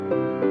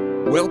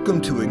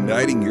Welcome to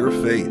Igniting Your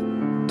Faith.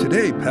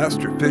 Today,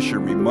 Pastor Fisher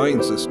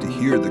reminds us to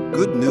hear the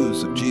good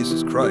news of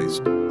Jesus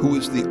Christ, who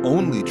is the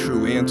only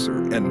true answer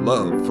and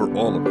love for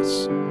all of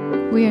us.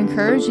 We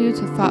encourage you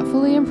to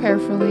thoughtfully and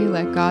prayerfully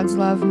let God's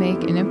love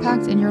make an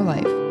impact in your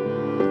life.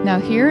 Now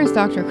here is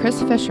Dr.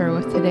 Chris Fisher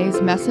with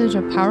today's message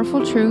of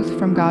powerful truth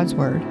from God's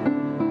Word.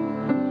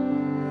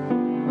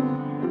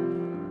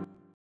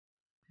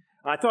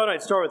 I thought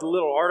I'd start with a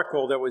little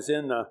article that was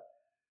in the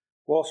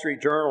Wall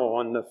Street Journal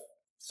on the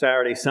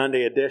Saturday,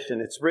 Sunday edition.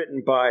 It's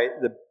written by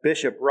the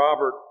Bishop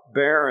Robert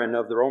Barron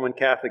of the Roman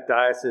Catholic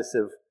Diocese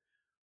of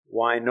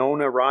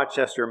Winona,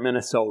 Rochester,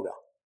 Minnesota.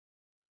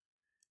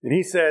 And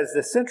he says,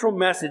 the central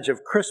message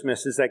of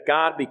Christmas is that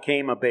God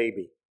became a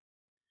baby.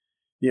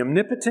 The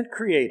omnipotent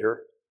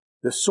creator,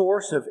 the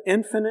source of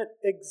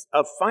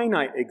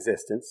finite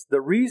existence,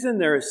 the reason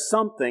there is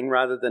something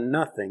rather than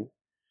nothing,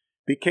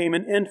 became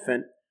an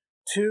infant,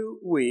 too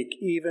weak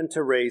even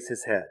to raise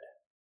his head.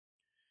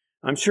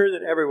 I'm sure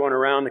that everyone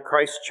around the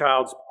Christ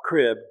child's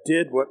crib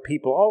did what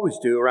people always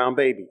do around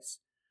babies,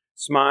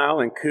 smile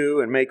and coo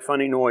and make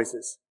funny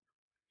noises.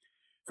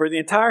 For the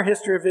entire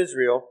history of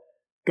Israel,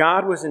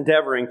 God was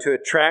endeavoring to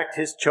attract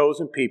his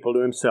chosen people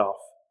to himself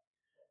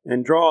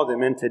and draw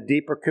them into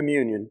deeper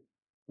communion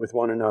with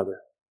one another.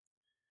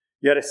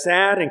 Yet a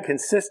sad and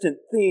consistent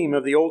theme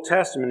of the Old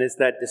Testament is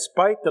that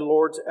despite the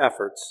Lord's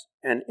efforts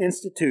and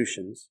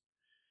institutions,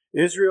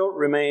 Israel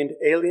remained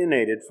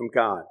alienated from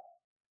God.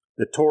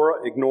 The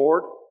Torah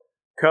ignored,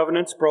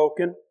 covenants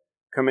broken,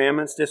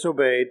 commandments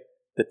disobeyed,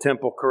 the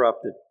temple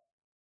corrupted.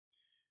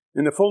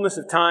 In the fullness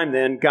of time,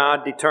 then,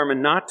 God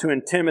determined not to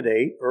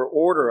intimidate or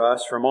order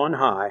us from on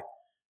high,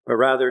 but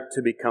rather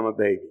to become a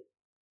baby.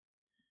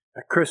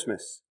 At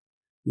Christmas,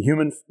 the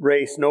human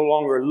race no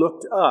longer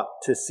looked up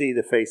to see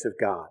the face of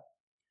God,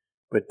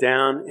 but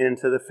down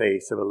into the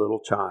face of a little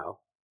child.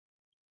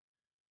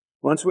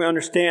 Once we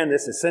understand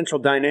this essential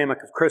dynamic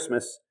of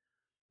Christmas,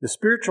 the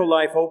spiritual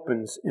life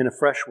opens in a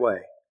fresh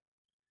way.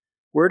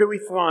 Where do we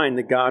find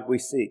the God we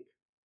seek?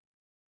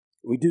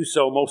 We do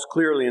so most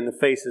clearly in the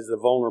faces of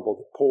the vulnerable,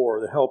 the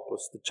poor, the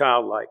helpless, the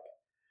childlike.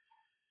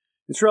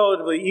 It's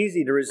relatively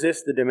easy to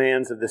resist the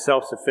demands of the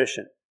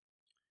self-sufficient.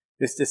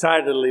 It's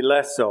decidedly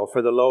less so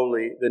for the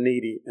lowly, the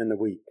needy, and the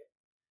weak.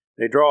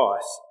 They draw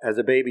us, as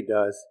a baby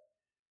does,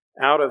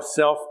 out of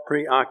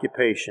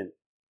self-preoccupation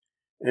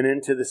and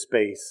into the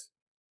space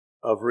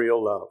of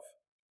real love.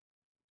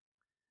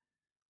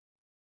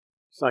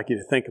 I'd like you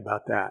to think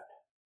about that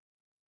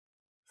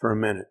for a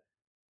minute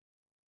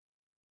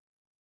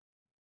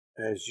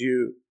as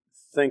you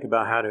think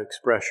about how to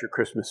express your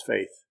Christmas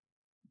faith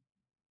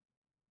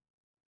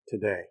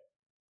today.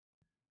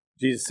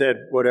 Jesus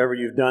said, whatever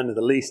you've done to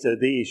the least of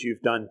these,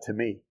 you've done to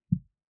me.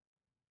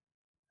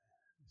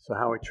 So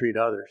how we treat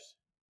others,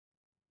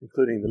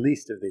 including the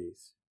least of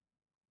these,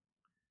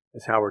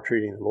 is how we're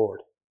treating the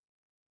Lord.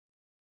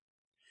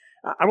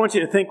 I want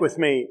you to think with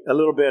me a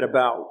little bit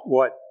about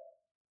what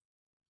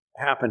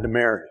happened to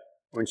Mary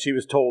when she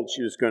was told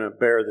she was going to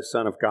bear the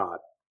Son of God.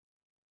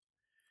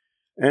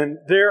 And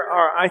there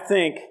are, I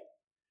think,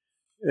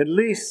 at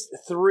least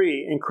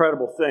three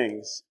incredible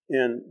things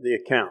in the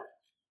account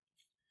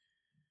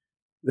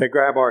that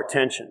grab our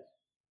attention.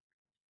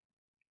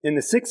 In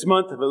the 6th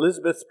month of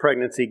Elizabeth's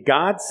pregnancy,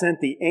 God sent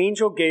the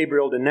angel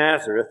Gabriel to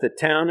Nazareth, a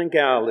town in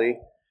Galilee,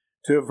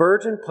 to a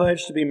virgin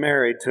pledged to be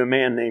married to a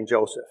man named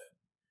Joseph,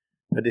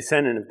 a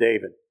descendant of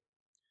David.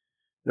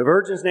 The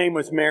virgin's name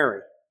was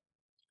Mary.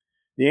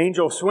 The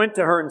angel went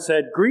to her and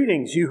said,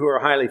 "Greetings, you who are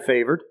highly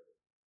favored.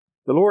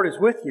 The Lord is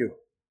with you."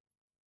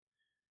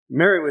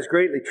 Mary was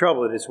greatly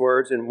troubled at his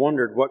words and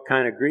wondered what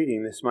kind of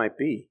greeting this might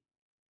be.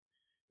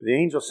 But the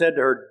angel said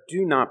to her,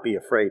 "Do not be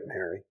afraid,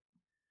 Mary.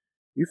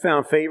 You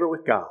found favor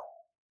with God.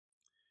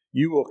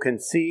 You will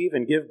conceive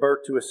and give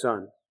birth to a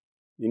son,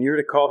 and you're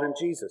to call him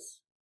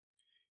Jesus.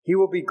 He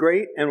will be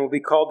great and will be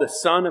called the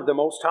Son of the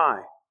Most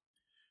High.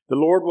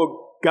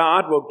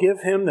 God will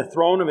give him the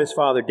throne of his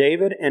father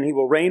David, and he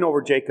will reign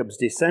over Jacob's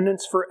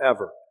descendants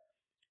forever.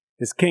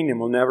 His kingdom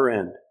will never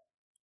end."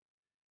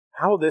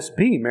 "How will this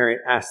be?" Mary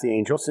asked the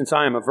angel, "since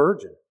I am a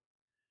virgin?"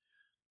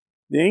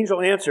 The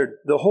angel answered,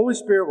 "The Holy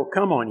Spirit will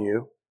come on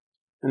you,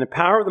 and the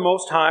power of the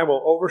Most High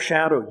will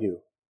overshadow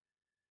you.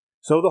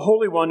 So the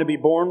Holy One to be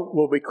born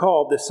will be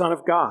called the Son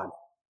of God.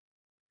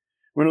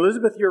 When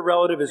Elizabeth, your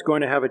relative, is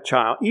going to have a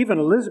child, even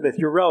Elizabeth,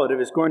 your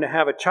relative, is going to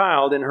have a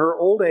child in her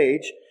old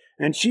age,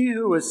 and she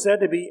who was said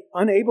to be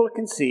unable to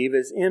conceive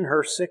is in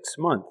her 6th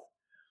month.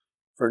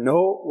 For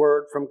no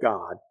word from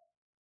God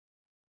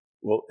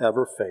will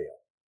ever fail."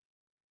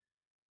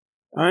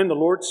 "I am the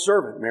Lord's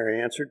servant,"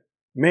 Mary answered.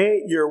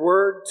 "May your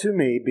word to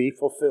me be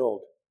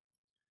fulfilled."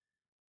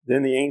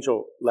 Then the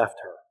angel left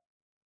her.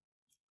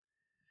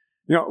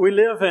 You know, we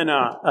live in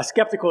a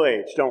skeptical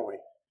age, don't we?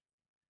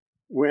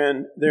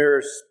 When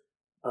there's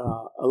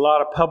a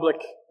lot of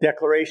public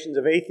declarations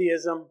of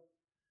atheism,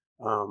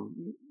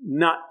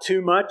 not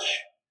too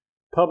much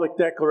public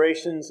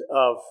declarations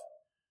of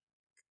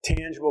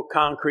tangible,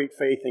 concrete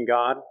faith in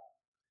God.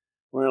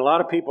 When a lot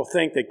of people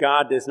think that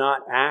God does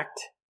not act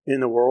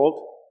in the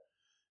world,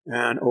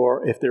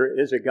 or if there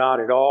is a God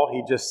at all,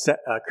 He just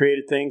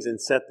created things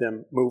and set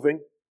them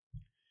moving.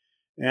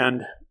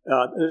 And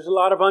there's a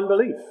lot of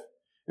unbelief.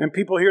 And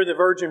people hear the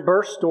virgin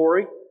birth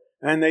story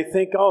and they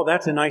think, oh,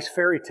 that's a nice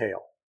fairy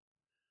tale.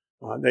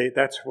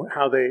 That's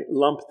how they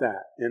lump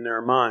that in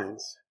their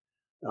minds.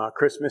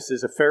 Christmas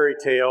is a fairy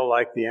tale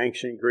like the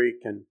ancient Greek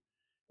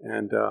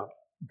and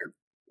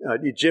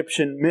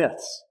Egyptian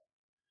myths.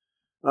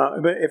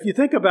 But if you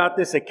think about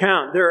this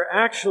account, there are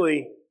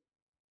actually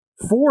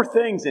 4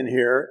 things in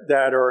here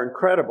that are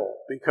incredible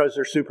because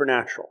they're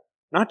supernatural,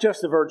 not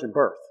just the virgin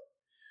birth.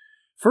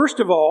 First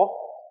of all,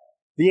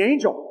 the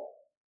angel.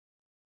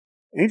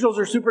 Angels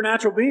are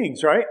supernatural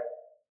beings, right?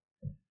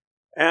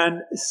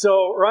 And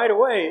so right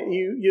away,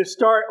 you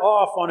start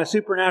off on a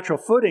supernatural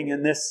footing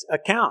in this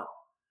account.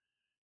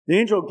 The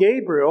angel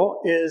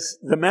Gabriel is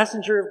the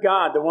messenger of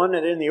God, the one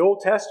that in the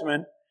Old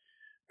Testament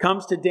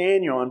comes to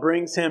Daniel and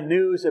brings him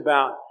news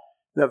about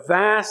the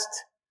vast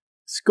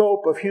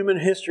scope of human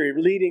history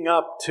leading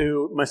up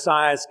to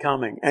Messiah's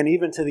coming and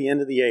even to the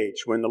end of the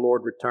age when the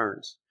Lord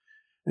returns.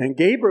 And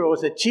Gabriel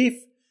is the chief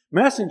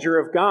messenger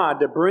of God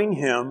to bring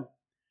him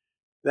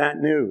that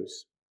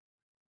news.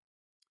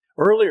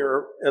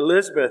 Earlier,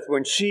 Elizabeth,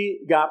 when she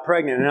got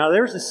pregnant, now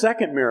there's a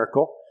second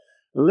miracle.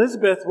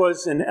 Elizabeth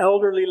was an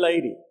elderly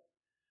lady.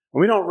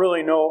 We don't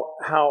really know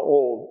how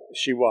old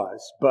she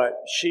was, but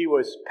she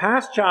was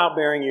past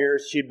childbearing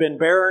years. She'd been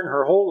barren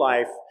her whole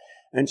life,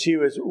 and she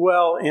was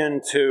well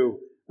into,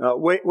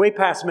 way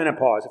past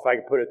menopause, if I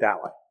could put it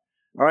that way.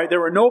 All right, there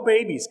were no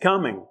babies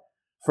coming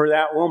for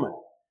that woman.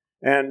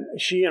 And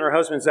she and her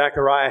husband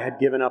Zechariah had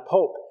given up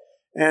hope.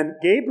 And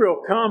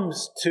Gabriel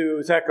comes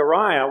to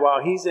Zechariah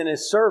while he's in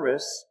his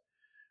service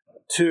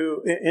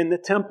in the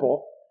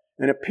temple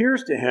and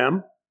appears to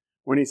him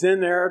when he's in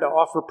there to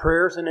offer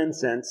prayers and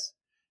incense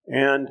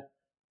and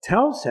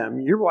tells him,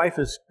 your wife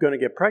is going to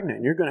get pregnant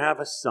and you're going to have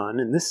a son,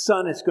 and this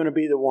son is going to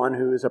be the one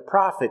who is a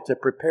prophet to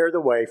prepare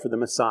the way for the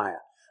Messiah.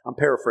 I'm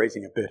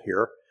paraphrasing a bit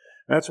here.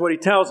 That's what he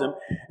tells him.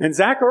 And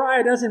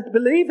Zechariah doesn't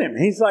believe him.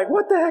 He's like,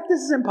 what the heck?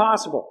 This is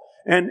impossible.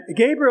 And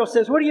Gabriel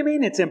says, what do you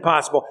mean it's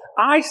impossible?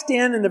 I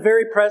stand in the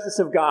very presence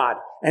of God,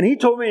 and He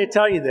told me to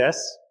tell you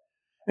this.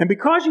 And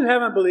because you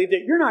haven't believed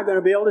it, you're not going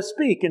to be able to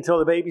speak until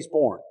the baby's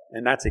born.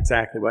 And that's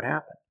exactly what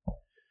happened.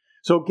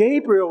 So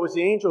Gabriel was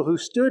the angel who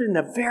stood in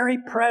the very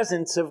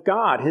presence of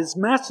God, His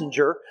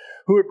messenger,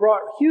 who had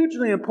brought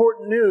hugely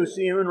important news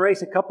to the human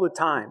race a couple of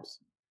times.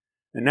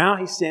 And now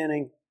he's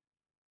standing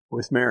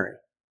with Mary.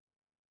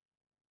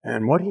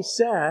 And what he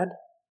said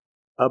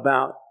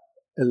about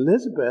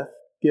Elizabeth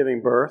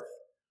giving birth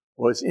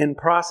was in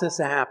process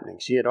of happening.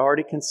 She had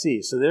already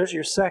conceived. So there's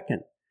your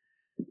second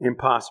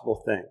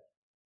impossible thing.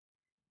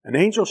 An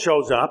angel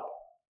shows up.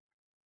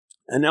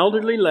 An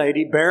elderly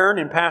lady, barren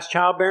and past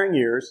childbearing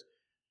years,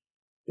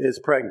 is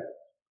pregnant.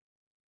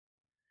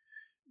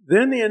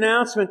 Then the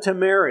announcement to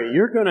Mary,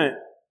 you're going to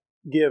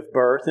give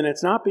birth, and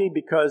it's not be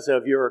because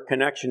of your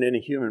connection to any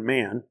human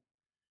man.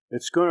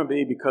 It's going to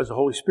be because the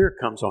Holy Spirit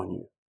comes on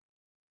you.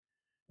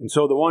 And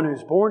so the one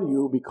who's born to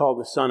you will be called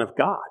the Son of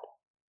God.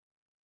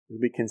 Will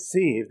be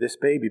conceived, this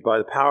baby, by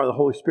the power of the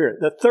Holy Spirit.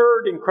 The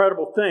third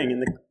incredible thing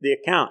in the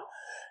account.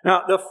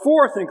 Now, the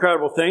fourth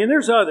incredible thing, and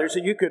there's others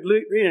that you could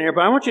read in here,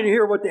 but I want you to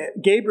hear what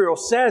Gabriel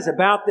says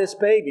about this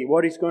baby,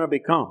 what he's going to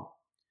become.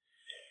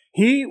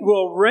 He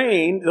will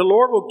reign, the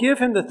Lord will give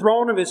him the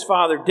throne of his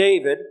father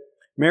David.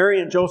 Mary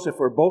and Joseph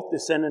were both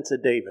descendants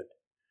of David.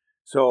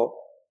 So,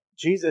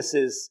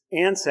 Jesus'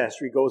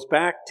 ancestry goes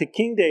back to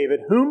King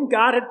David, whom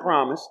God had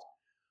promised,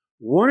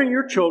 one of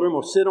your children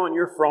will sit on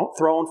your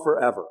throne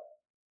forever.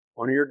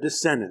 One of your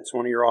descendants,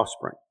 one of your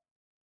offspring.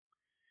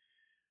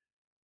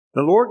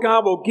 The Lord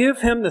God will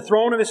give him the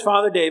throne of his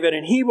father David,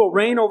 and he will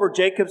reign over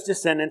Jacob's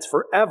descendants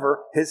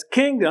forever. His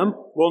kingdom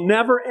will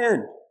never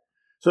end.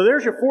 So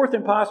there's your fourth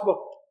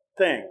impossible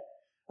thing.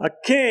 A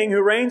king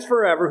who reigns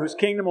forever, whose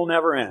kingdom will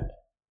never end.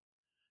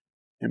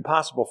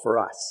 Impossible for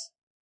us.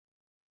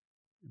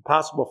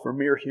 Impossible for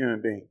mere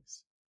human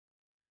beings.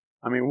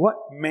 I mean, what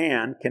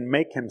man can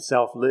make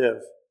himself live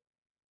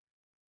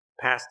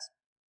past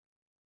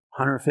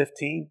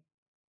 115,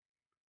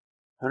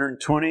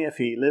 120 if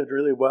he lived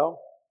really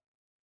well,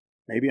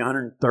 maybe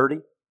 130.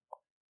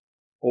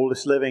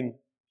 Oldest living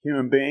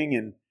human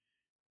being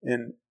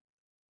in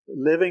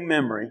living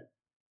memory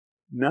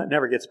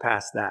never gets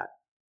past that.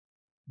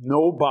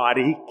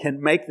 Nobody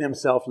can make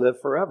themselves live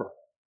forever.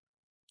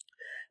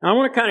 Now, I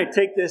want to kind of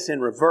take this in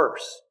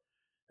reverse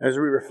as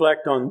we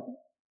reflect on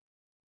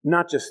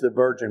not just the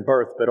virgin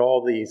birth, but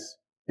all these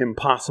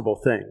impossible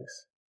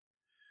things.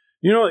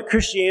 You know that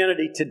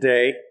Christianity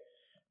today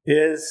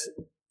is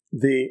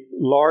the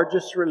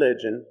largest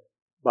religion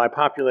by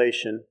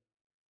population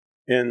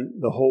in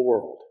the whole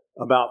world.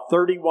 About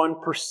 31%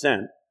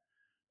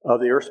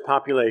 of the earth's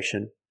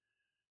population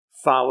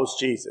follows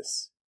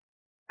Jesus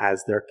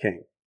as their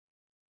king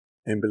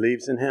and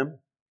believes in him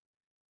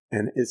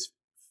and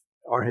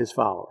are his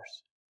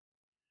followers.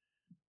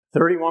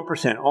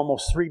 31%,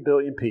 almost 3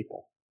 billion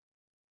people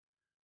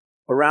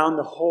around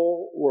the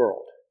whole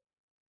world.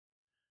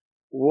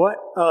 what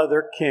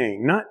other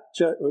king, not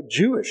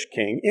Jewish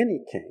king, any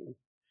king,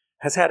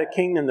 has had a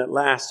kingdom that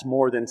lasts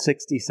more than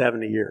 60,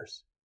 70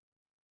 years?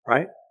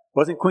 Right?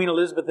 Wasn't Queen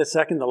Elizabeth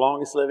II the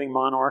longest living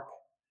monarch?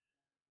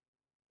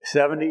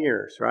 70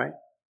 years, right?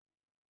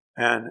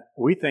 And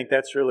we think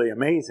that's really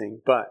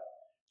amazing, but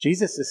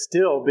Jesus is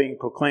still being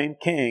proclaimed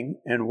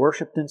king and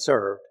worshiped and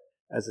served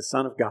as the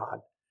Son of God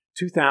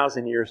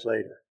 2,000 years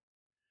later.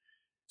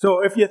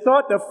 So if you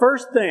thought the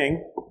first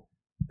thing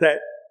that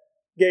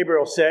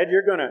Gabriel said,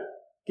 you're going to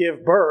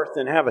give birth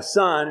and have a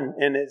son,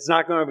 and it's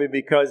not going to be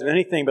because of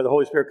anything but the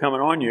Holy Spirit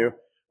coming on you,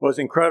 was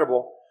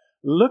incredible.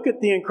 Look at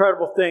the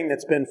incredible thing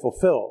that's been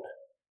fulfilled.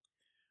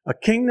 A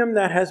kingdom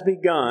that has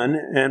begun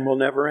and will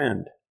never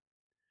end.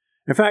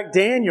 In fact,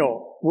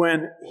 Daniel,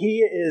 when he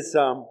is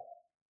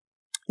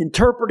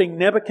interpreting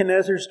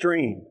Nebuchadnezzar's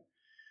dream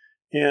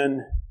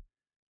in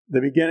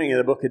the beginning of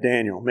the book of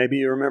Daniel, maybe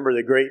you remember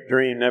the great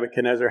dream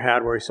Nebuchadnezzar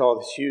had where he saw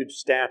this huge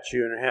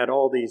statue and it had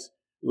all these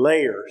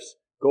layers,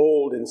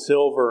 gold and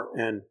silver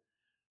and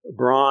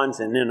bronze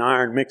and then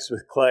iron mixed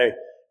with clay.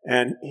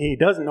 And he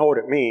doesn't know what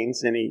it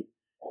means. And he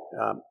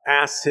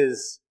asks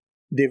his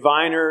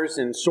diviners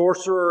and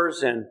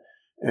sorcerers and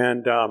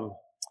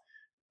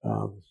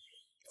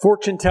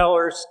fortune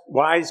tellers,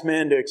 wise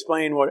men, to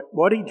explain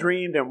what he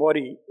dreamed and what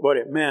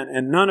it meant.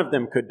 And none of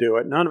them could do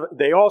it.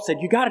 They all said,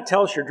 you got to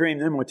tell us your dream,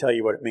 then we'll tell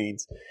you what it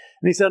means.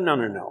 And he said,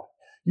 no.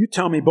 You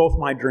tell me both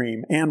my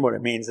dream and what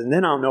it means, and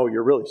then I'll know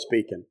you're really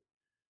speaking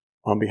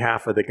on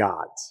behalf of the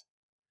gods.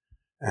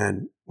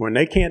 And when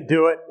they can't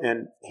do it,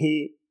 and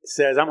he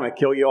says, I'm going to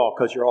kill you all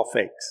because you're all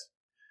fakes.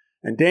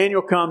 And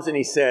Daniel comes and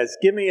he says,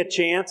 give me a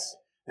chance,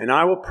 and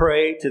I will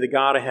pray to the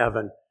God of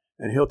heaven,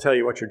 and he'll tell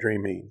you what your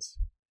dream means.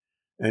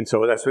 And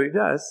so that's what he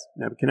does.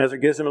 Nebuchadnezzar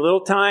gives him a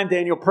little time.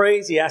 Daniel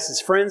prays. He asks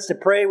his friends to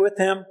pray with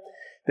him.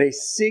 They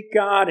seek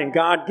God, and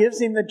God gives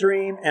him the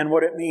dream and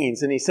what it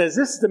means. And he says,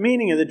 this is the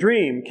meaning of the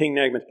dream, King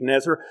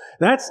Nebuchadnezzar.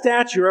 That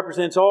statue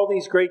represents all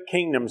these great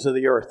kingdoms of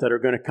the earth that are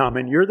going to come,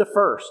 and you're the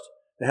first,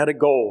 the head of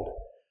gold.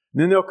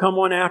 And then there'll come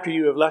one after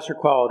you of lesser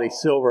quality,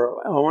 silver.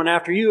 One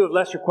after you of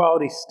lesser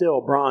quality,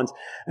 still, bronze.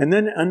 And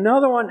then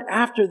another one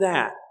after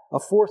that, a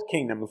fourth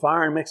kingdom of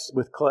iron mixed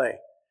with clay.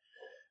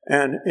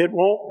 And it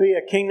won't be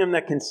a kingdom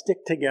that can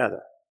stick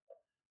together.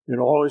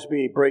 It'll always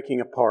be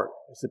breaking apart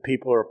as the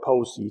people are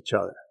opposed to each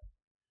other.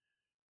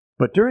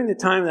 But during the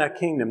time of that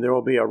kingdom, there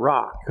will be a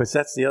rock, because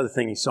that's the other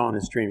thing he saw in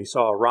his dream. He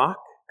saw a rock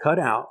cut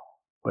out,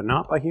 but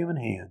not by human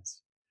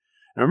hands.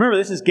 Now remember,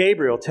 this is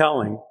Gabriel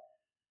telling,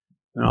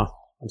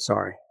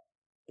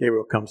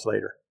 Gabriel comes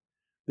later.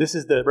 This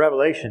is the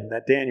revelation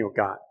that Daniel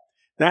got.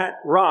 That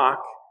rock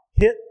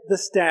hit the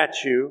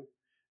statue,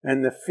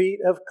 and the feet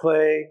of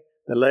clay,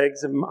 the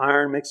legs of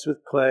iron mixed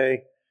with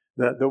clay,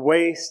 the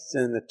waist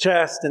and the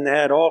chest and the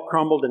head all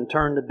crumbled and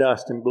turned to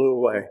dust and blew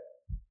away.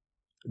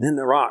 Then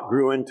the rock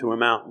grew into a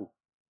mountain,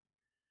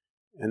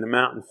 and the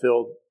mountain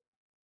filled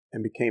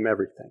and became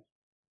everything.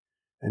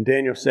 And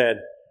Daniel said,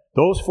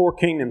 those four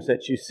kingdoms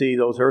that you see,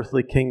 those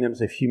earthly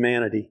kingdoms of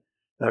humanity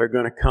that are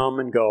going to come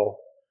and go,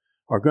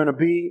 are going to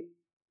be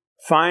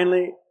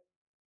finally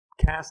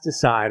cast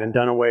aside and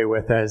done away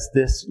with as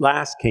this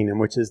last kingdom,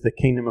 which is the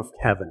kingdom of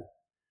heaven,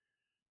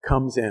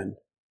 comes in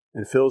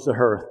and fills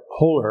the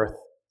whole earth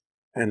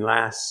and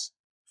lasts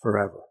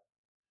forever.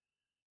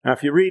 Now,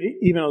 if you read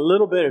even a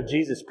little bit of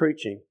Jesus'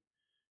 preaching,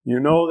 you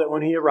know that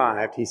when he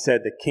arrived, he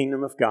said the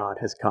kingdom of God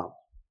has come.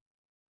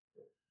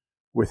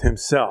 With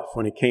himself,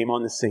 when he came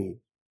on the scene,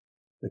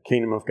 the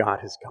kingdom of God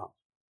has come.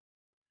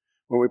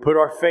 When we put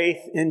our faith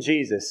in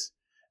Jesus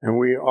and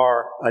we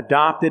are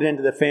adopted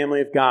into the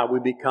family of God, we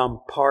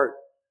become part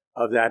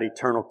of that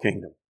eternal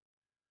kingdom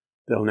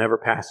that'll never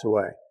pass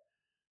away.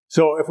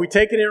 So if we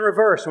take it in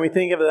reverse and we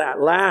think of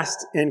that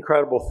last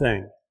incredible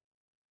thing,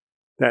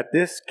 that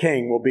this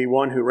king will be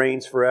one who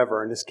reigns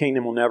forever and this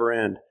kingdom will never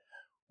end,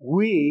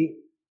 we,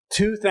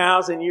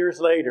 2,000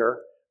 years later,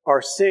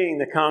 are seeing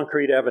the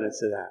concrete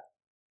evidence of that.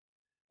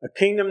 A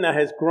kingdom that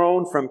has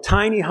grown from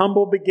tiny,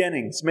 humble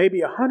beginnings,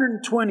 maybe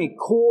 120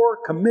 core,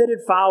 committed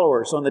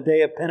followers on the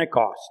day of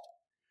Pentecost.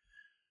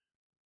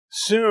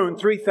 Soon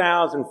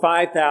 3,000,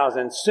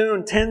 5,000,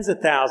 soon tens of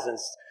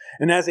thousands.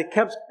 And as it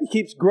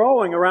keeps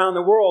growing around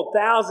the world,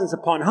 thousands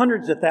upon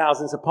hundreds of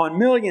thousands upon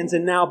millions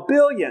and now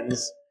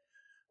billions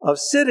of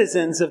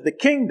citizens of the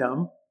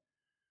kingdom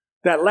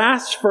that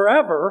lasts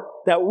forever,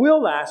 that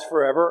will last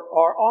forever,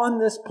 are on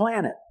this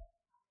planet.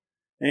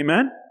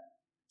 Amen?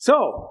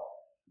 So,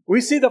 we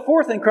see the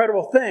fourth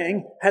incredible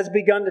thing has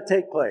begun to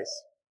take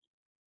place.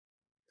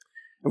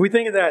 And we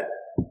think of that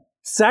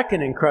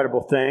second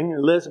incredible thing,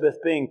 Elizabeth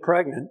being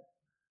pregnant.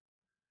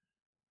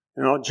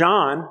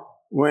 John,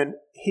 when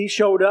he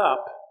showed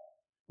up,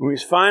 when he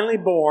was finally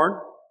born,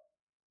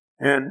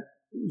 and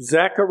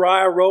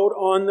Zechariah wrote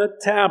on the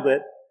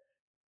tablet,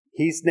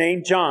 he's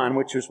named John,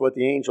 which was what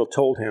the angel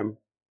told him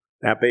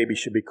that baby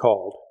should be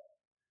called.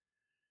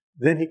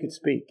 Then he could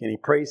speak, and he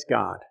praised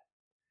God.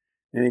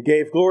 And he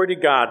gave glory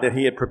to God that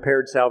he had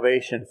prepared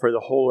salvation for the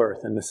whole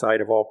earth in the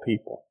sight of all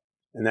people,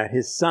 and that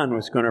his son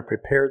was going to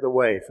prepare the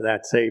way for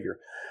that Savior.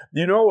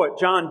 You know what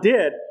John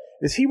did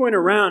is he went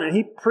around and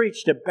he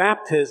preached a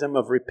baptism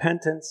of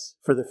repentance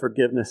for the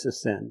forgiveness of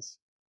sins.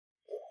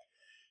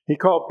 He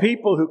called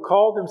people who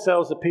called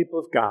themselves the people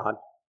of God,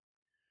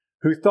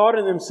 who thought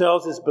of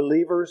themselves as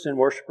believers and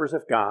worshipers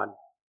of God,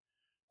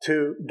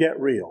 to get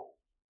real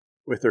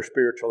with their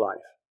spiritual life,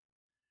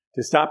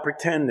 to stop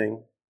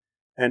pretending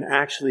and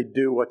actually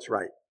do what's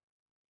right,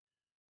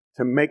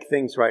 to make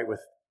things right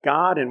with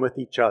God and with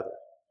each other,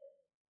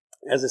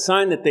 as a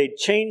sign that they'd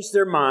changed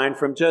their mind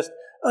from just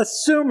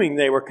assuming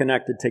they were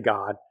connected to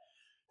God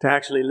to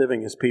actually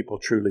living as people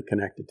truly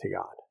connected to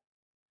God.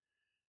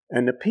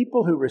 And the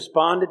people who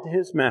responded to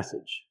his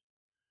message,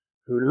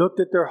 who looked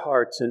at their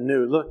hearts and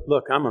knew,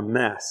 look, I'm a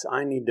mess.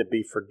 I need to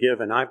be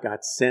forgiven. I've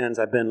got sins.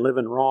 I've been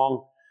living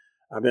wrong.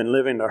 I've been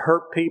living to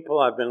hurt people.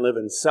 I've been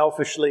living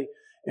selfishly,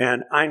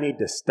 and I need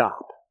to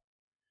stop.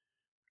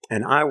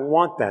 And I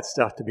want that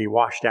stuff to be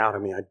washed out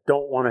of me. I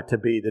don't want it to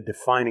be the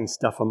defining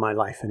stuff of my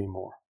life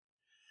anymore.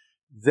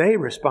 They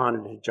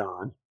responded to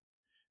John.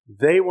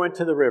 They went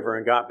to the river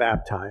and got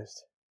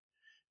baptized.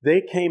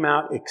 They came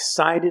out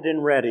excited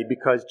and ready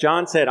because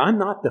John said, I'm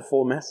not the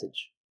full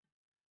message.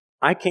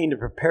 I came to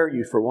prepare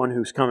you for one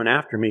who's coming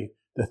after me,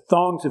 the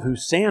thongs of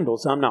whose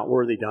sandals I'm not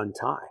worthy to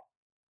untie.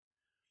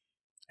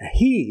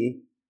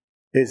 He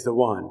is the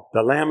one,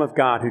 the Lamb of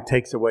God who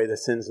takes away the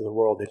sins of the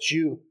world that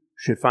you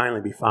should finally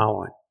be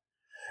following.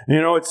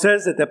 You know, it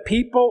says that the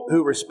people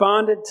who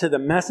responded to the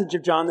message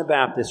of John the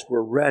Baptist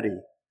were ready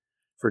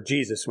for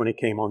Jesus when he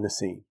came on the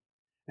scene.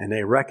 And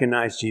they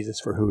recognized Jesus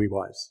for who he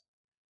was,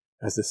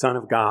 as the Son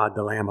of God,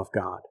 the Lamb of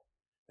God,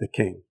 the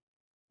King,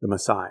 the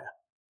Messiah.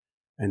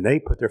 And they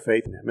put their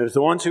faith in him. It was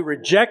the ones who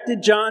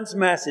rejected John's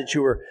message,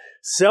 who were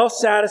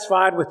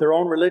self-satisfied with their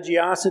own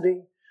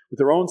religiosity, with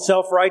their own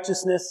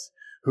self-righteousness,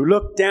 who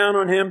looked down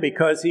on him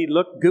because he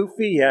looked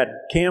goofy, he had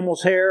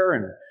camel's hair,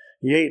 and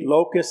he ate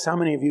locusts. How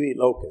many of you eat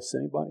locusts?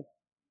 Anybody?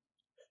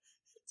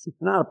 It's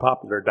not a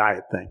popular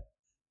diet thing.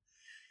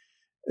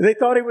 They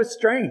thought he was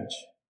strange,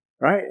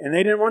 right? And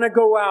they didn't want to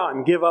go out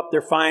and give up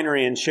their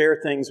finery and share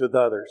things with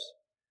others.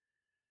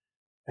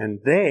 And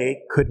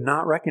they could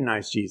not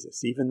recognize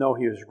Jesus, even though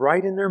he was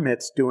right in their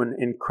midst doing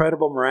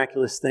incredible,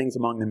 miraculous things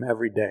among them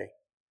every day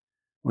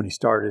when he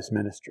started his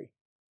ministry.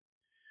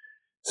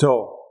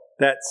 So,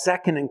 that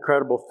second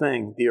incredible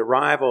thing, the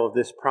arrival of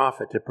this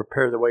prophet to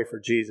prepare the way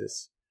for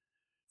Jesus,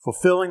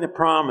 fulfilling the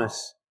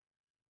promise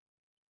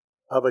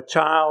of a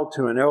child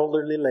to an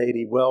elderly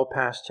lady well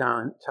past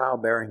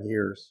childbearing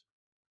years.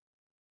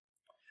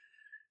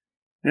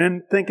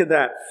 And think of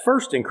that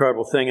first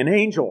incredible thing, an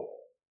angel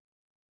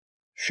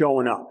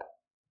showing up.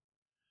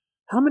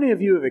 How many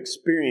of you have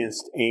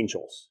experienced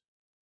angels?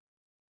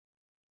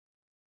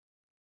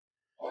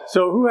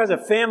 So who has a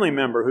family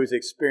member who's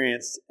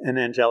experienced an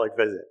angelic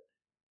visit?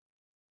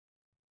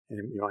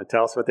 You want to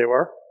tell us what they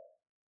were?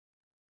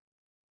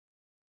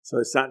 So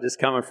it's not just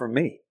coming from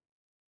me.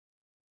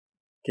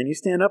 Can you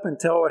stand up and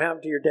tell what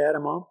happened to your dad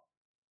and mom?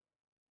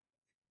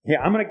 Yeah,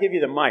 I'm going to give you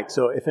the mic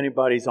so if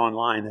anybody's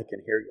online, they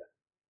can hear you.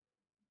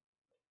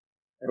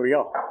 There we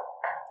go.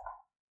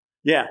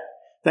 Yeah,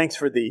 thanks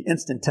for the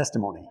instant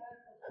testimony.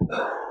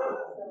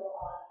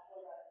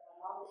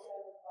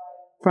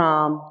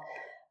 From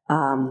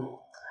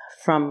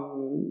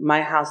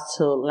my house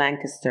to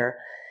Lancaster,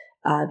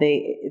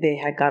 they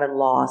had gotten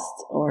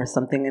lost or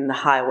something in the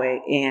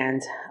highway,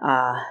 and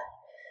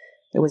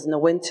it was in the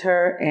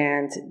winter,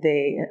 and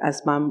they,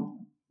 as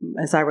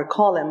I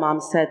recall it, Mom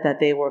said that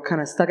they were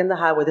kind of stuck in the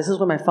highway. This is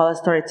when my father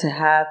started to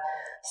have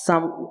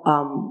some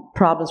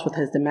problems with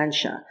his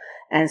dementia.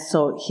 And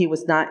so he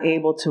was not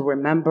able to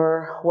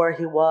remember where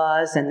he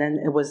was. And then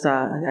it was,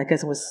 I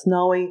guess it was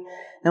snowy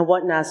and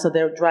whatnot. So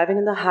they were driving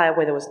in the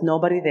highway. There was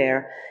nobody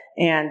there.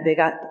 And they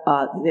got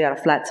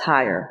a flat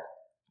tire.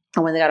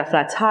 And when they got a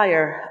flat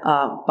tire,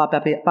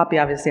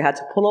 Papi obviously had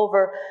to pull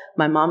over.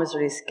 My mom is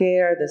really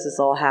scared. This is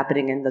all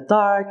happening in the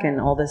dark and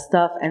all this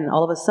stuff. And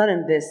all of a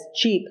sudden, this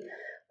Jeep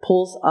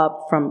pulls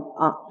up from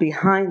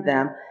behind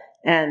them.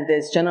 And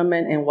this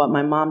gentleman in what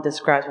my mom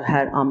describes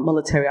had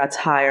military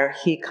attire,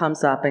 he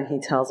comes up and he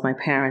tells my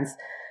parents,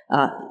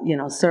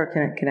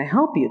 sir, can I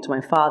help you, to my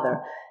father?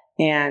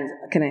 And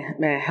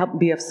may I help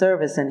be of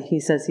service? And he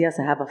says, yes,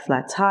 I have a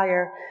flat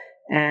tire.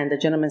 And the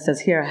gentleman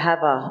says, here, I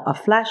have a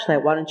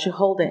flashlight. Why don't you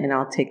hold it and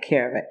I'll take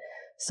care of it?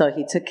 So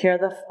he took care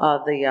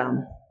of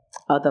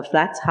the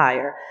flat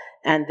tire.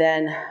 And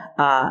then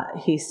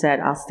he said,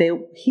 I'll stay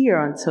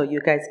here until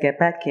you guys get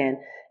back in,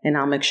 and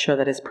I'll make sure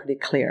that it's pretty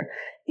clear.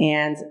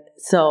 And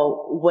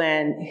so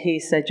when he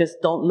said,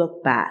 just don't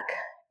look back.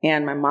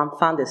 And my mom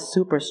found this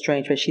super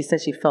strange, but she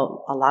said she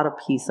felt a lot of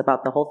peace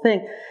about the whole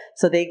thing.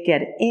 So they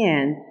get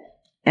in,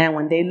 and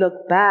when they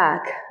look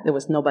back, there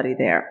was nobody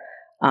there.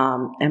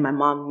 And my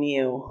mom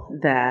knew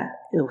that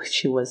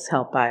she was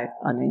helped by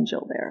an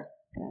angel there.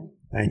 Yeah.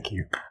 Thank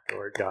you,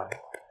 Lord God.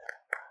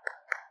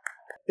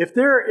 If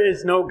there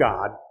is no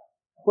God,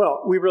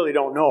 well, we really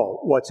don't know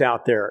what's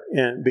out there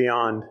and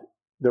beyond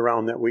the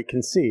realm that we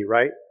can see,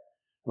 right?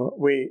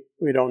 We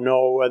don't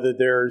know whether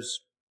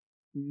there's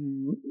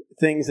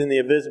things in the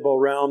invisible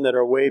realm that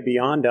are way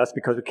beyond us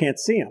because we can't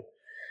see them.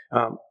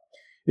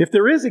 If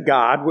there is a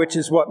God, which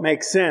is what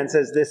makes sense,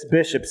 as this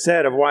bishop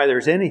said, of why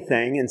there's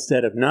anything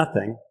instead of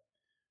nothing,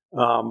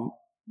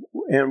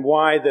 and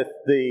why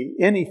the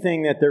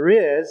anything that there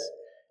is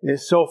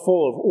so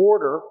full of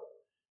order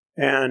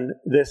and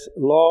this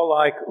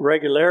law-like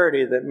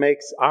regularity that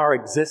makes our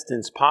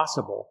existence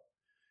possible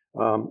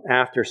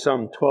after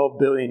some 12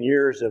 billion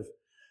years of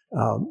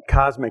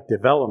cosmic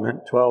development,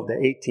 12 to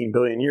 18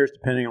 billion years,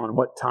 depending on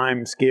what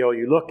time scale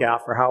you look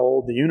at for how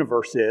old the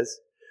universe is.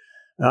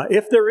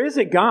 If there is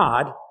a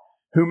God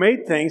who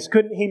made things,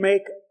 couldn't he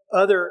make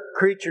other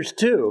creatures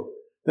too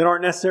that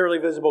aren't necessarily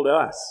visible to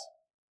us?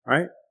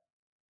 Right?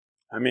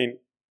 I mean,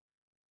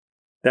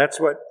 that's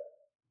what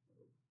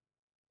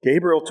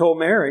Gabriel told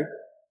Mary.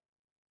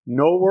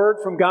 No word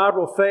from God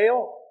will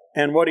fail.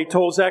 And what he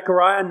told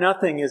Zechariah,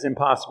 nothing is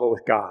impossible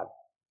with God.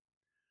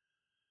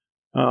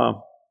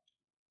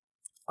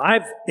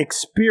 I've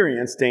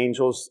experienced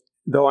angels,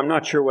 though I'm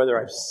not sure whether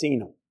I've seen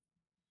them.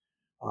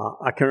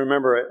 I can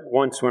remember it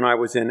once when I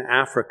was in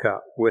Africa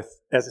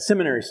as a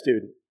seminary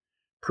student,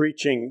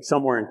 preaching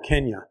somewhere in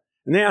Kenya.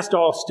 And they asked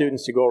all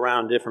students to go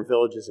around different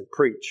villages and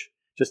preach,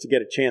 just to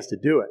get a chance to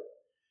do it.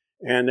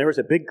 And there was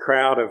a big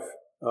crowd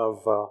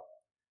of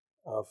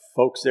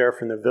folks there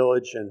from the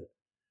village, and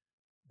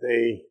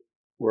they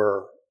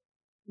were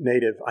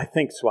native, I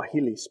think,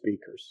 Swahili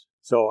speakers.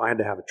 So I had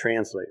to have a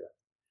translator.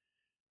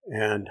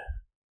 And,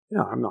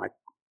 I'm like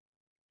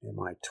in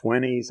my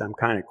 20s. I'm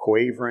kind of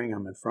quavering.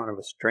 I'm in front of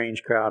a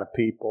strange crowd of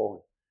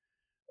people.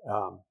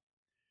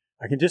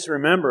 I can just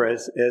remember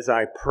as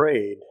I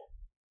prayed,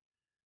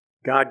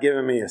 God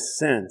giving me a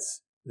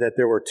sense that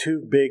there were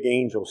two big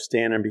angels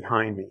standing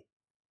behind me,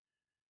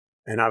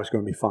 and I was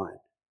going to be fine.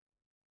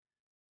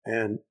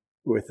 And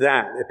with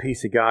that, the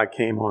peace of God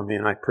came on me,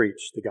 and I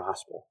preached the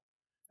gospel.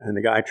 And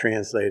the guy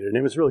translated, and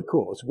it was really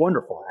cool. It was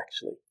wonderful,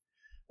 actually,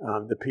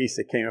 the peace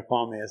that came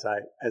upon me as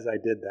I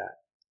did that.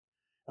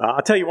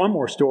 I'll tell you one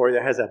more story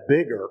that has a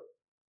bigger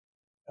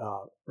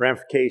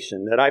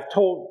ramification that I've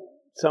told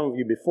some of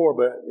you before,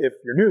 but if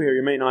you're new here,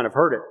 you may not have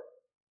heard it.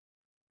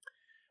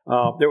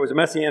 There was a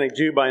Messianic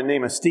Jew by the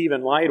name of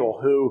Stephen Lytle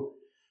who,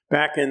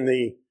 back in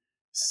the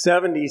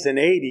 70s and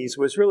 80s,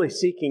 was really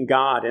seeking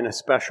God in a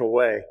special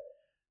way.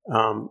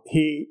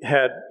 He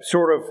had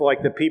sort of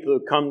like the people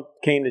who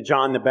came to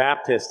John the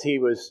Baptist, he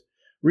was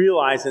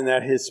realizing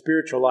that his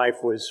spiritual life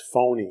was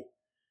phony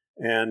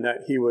and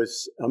that he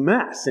was a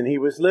mess and he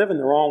was living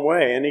the wrong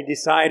way. And he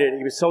decided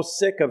he was so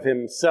sick of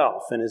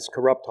himself and his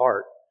corrupt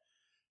heart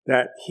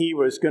that he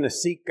was going to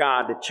seek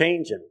God to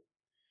change him.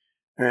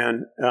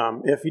 And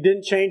if he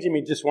didn't change him,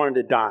 he just wanted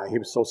to die. He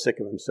was so sick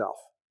of himself.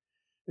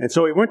 And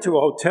so he went to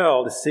a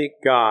hotel to seek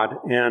God,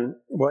 and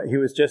he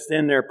was just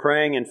in there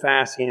praying and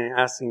fasting and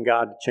asking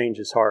God to change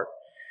his heart.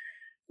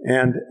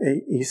 And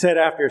he said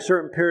after a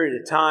certain period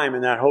of time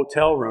in that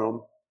hotel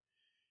room,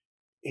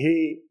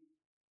 he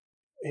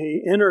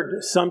entered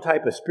some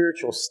type of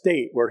spiritual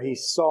state where he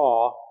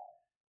saw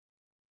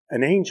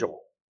an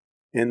angel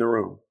in the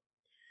room.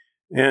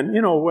 And,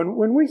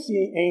 when we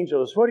see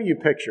angels, what do you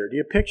picture? Do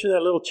you picture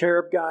that little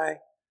cherub guy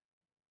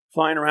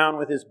flying around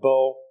with his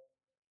bow,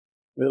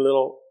 with a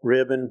little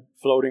ribbon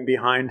floating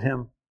behind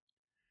him?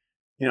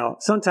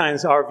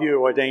 Sometimes our view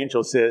of what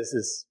angels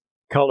is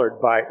colored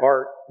by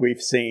art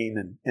we've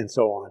seen and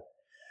so on.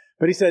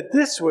 But he said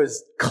this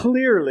was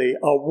clearly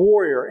a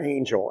warrior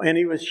angel, and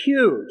he was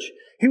huge.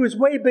 He was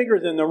way bigger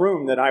than the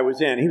room that I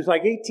was in. He was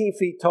like 18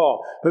 feet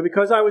tall. But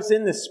because I was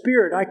in the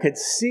spirit, I could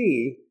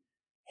see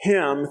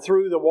him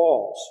through the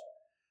walls.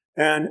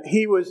 And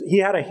he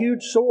had a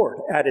huge sword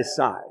at his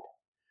side.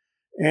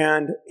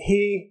 And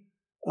he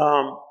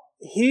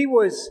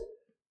was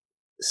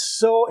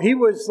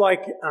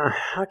like,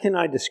 how can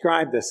I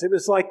describe this? It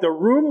was like the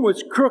room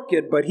was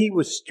crooked, but he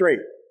was straight.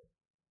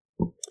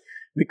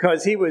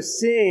 Because he was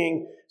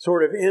seeing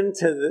sort of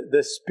into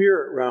the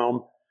spirit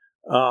realm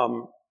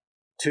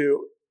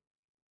to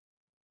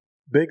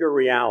bigger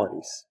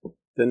realities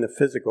than the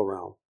physical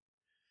realm.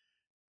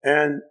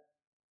 And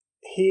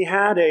he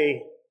had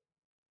a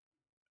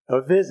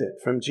visit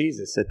from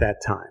Jesus at that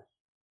time.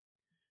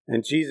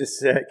 And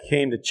Jesus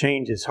came to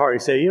change his heart. He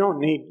said, you don't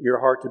need your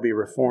heart to be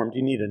reformed.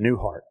 You need a new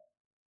heart.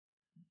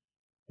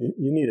 You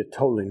need a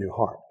totally new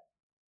heart.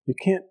 You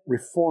can't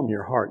reform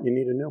your heart. You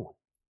need a new one.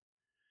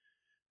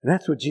 And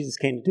that's what Jesus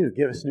came to do,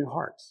 give us new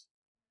hearts.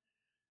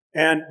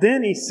 And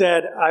then he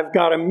said, I've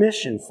got a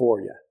mission for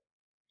you.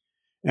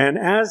 And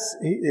as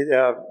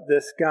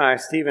this guy,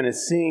 Stephen,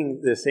 is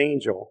seeing this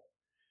angel,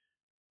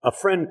 a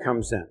friend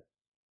comes in.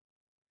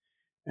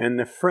 And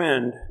the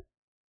friend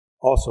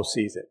also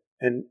sees it.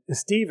 And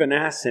Stephen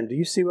asks him, do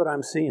you see what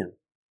I'm seeing?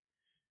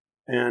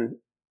 And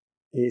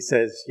he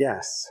says,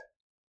 yes.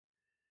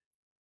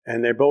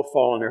 And they both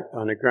fall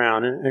on the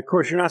ground. And of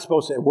course, you're not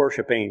supposed to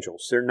worship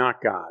angels. They're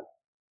not God.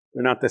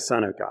 They're not the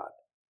Son of God.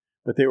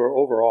 But they were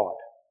overawed.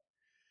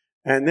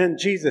 And then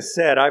Jesus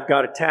said, I've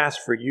got a task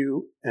for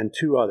you and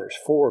two others,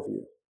 4 of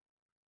you.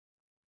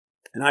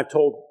 And I've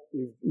told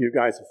you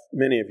guys,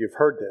 many of you have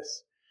heard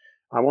this.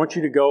 I want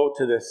you to go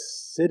to the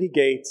city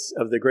gates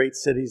of the great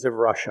cities of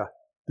Russia,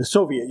 the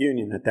Soviet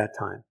Union at that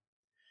time.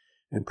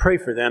 and pray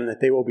for them that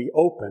they will be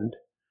opened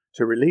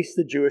to release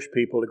the Jewish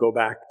people to go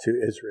back to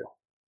Israel.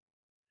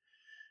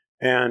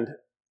 And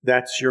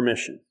that's your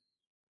mission.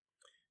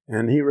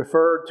 And he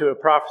referred to a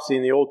prophecy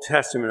in the Old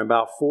Testament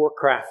about 4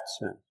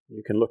 craftsmen.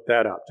 You can look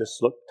that up.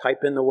 Just type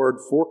in the word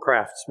 4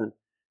 craftsmen,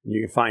 and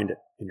you can find it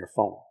in your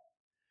phone.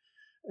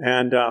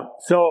 And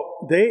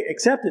so they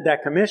accepted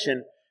that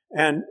commission.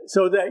 And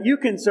so that you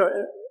can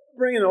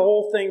bring the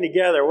whole thing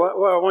together, what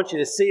I want you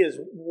to see is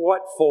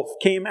what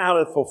came out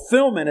of the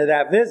fulfillment of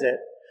that visit.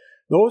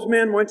 Those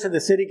men went to the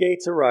city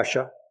gates of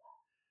Russia,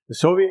 the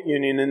Soviet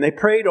Union, and they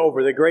prayed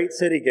over the great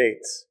city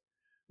gates,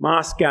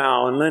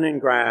 Moscow and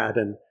Leningrad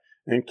and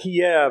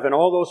Kiev and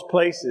all those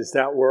places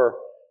that were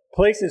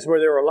places where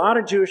there were a lot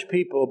of Jewish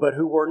people, but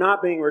who were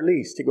not being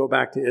released to go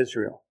back to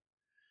Israel.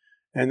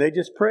 And they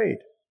just prayed.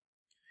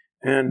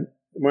 And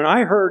when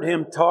I heard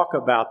him talk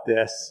about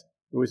this,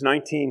 it was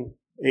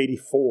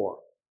 1984.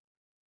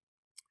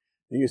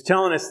 He was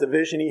telling us the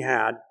vision he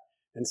had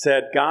and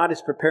said, God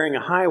is preparing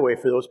a highway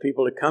for those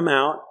people to come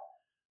out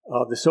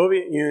of the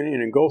Soviet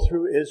Union and go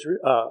through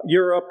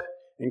Europe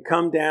and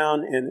come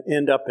down and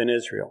end up in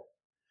Israel.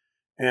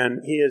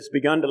 And he has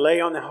begun to lay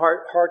on the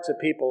hearts of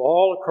people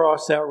all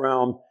across that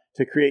realm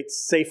to create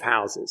safe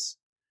houses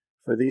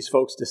for these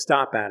folks to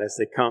stop at as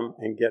they come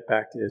and get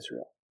back to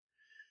Israel.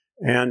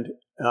 And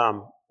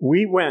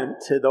we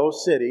went to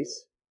those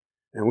cities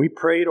and we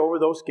prayed over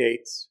those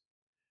gates,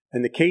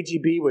 and the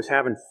KGB was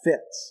having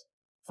fits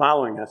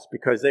following us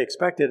because they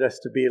expected us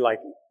to be like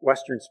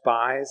Western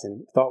spies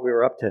and thought we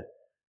were up to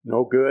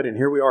no good. And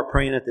here we are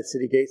praying at the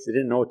city gates. They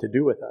didn't know what to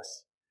do with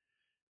us.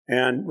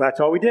 And that's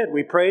all we did.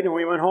 We prayed and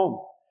we went home.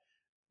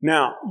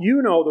 Now,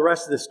 you know the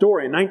rest of the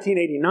story. In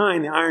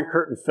 1989, the Iron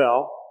Curtain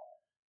fell.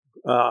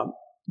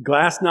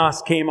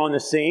 Glasnost came on the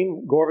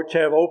scene.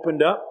 Gorbachev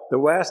opened up the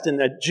West, and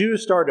the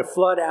Jews started to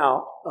flood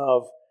out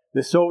of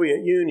the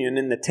Soviet Union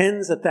in the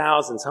tens of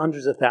thousands,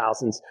 hundreds of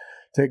thousands,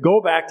 to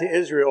go back to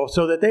Israel,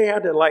 so that they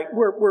had to,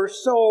 we're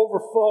so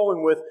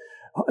overflowing with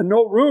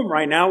no room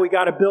right now. We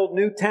got to build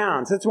new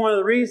towns. That's one of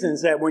the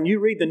reasons that when you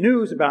read the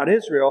news about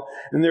Israel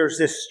and there's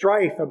this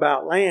strife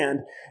about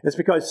land, it's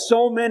because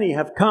so many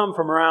have come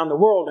from around the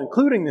world,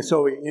 including the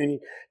Soviet Union,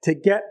 to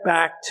get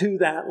back to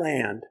that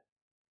land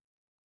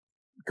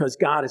because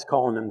God is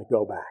calling them to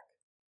go back.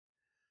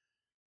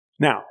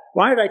 Now,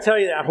 why did I tell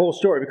you that whole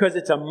story? Because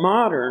it's a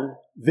modern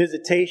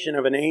visitation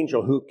of an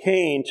angel who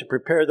came to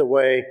prepare the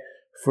way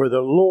for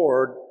the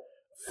Lord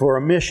for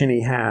a mission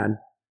he had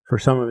for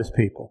some of his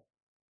people.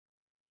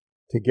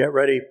 To get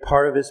ready,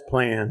 part of his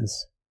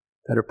plans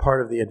that are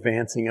part of the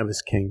advancing of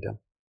his kingdom.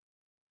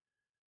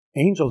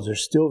 Angels are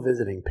still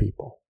visiting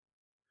people.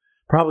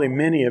 Probably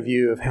many of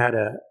you have had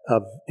an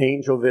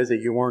angel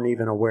visit you weren't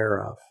even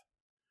aware of.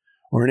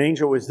 Or an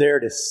angel was there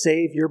to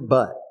save your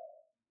butt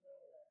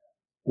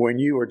when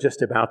you were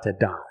just about to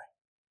die.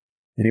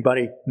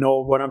 Anybody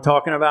know what I'm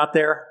talking about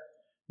there?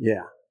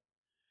 Yeah.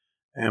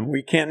 And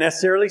we can't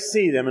necessarily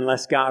see them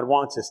unless God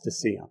wants us to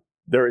see them.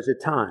 There is a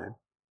time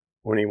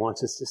when he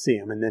wants us to see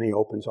him, and then he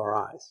opens our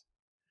eyes.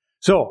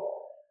 So,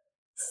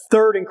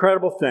 third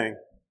incredible thing,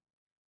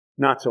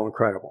 not so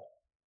incredible.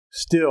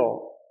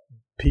 Still,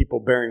 people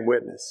bearing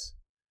witness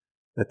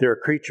that there are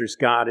creatures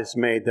God has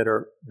made that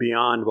are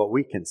beyond what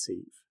we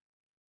conceive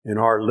in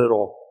our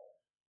little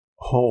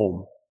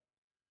home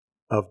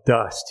of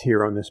dust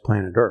here on this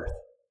planet Earth.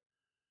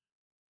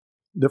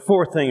 The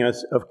fourth thing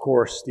is, of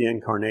course, the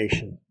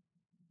incarnation.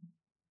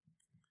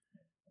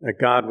 That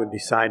God would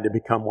decide to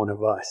become one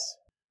of us.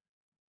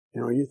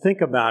 You know, you think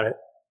about it,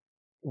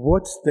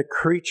 what's the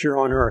creature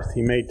on earth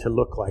he made to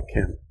look like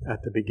him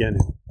at the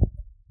beginning?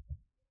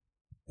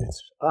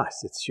 It's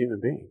us, it's human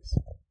beings.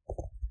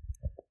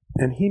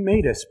 And he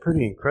made us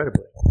pretty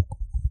incredibly.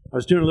 I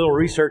was doing a little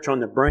research on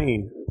the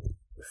brain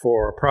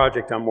for a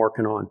project I'm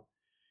working on.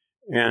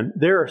 And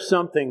there are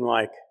something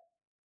like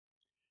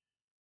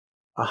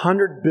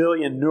 100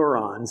 billion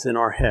neurons in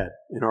our head,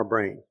 in our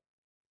brain.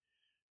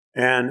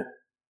 And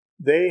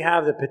they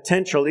have the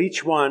potential,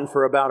 each one,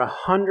 for about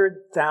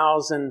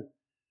 100,000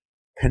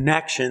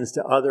 connections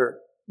to other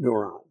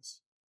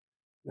neurons.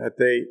 That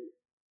they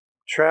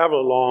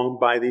travel along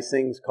by these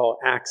things called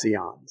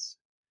axons.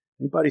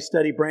 Anybody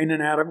study brain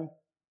anatomy?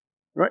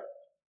 Right?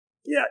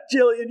 Yeah,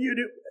 Jillian, you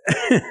do.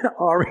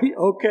 Ari,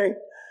 okay.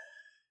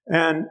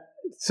 And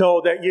so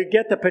that you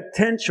get the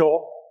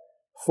potential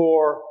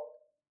for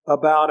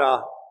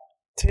about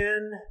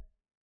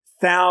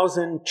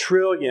 10,000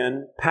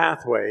 trillion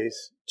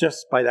pathways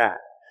just by that.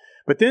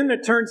 But then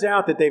it turns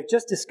out that they've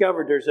just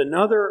discovered there's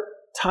another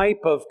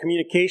type of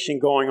communication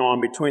going on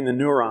between the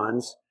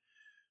neurons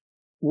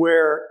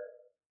where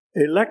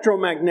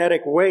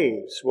electromagnetic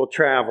waves will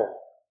travel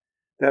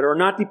that are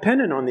not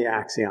dependent on the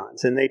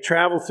axons. And they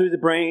travel through the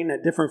brain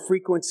at different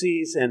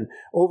frequencies and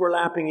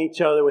overlapping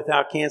each other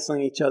without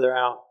canceling each other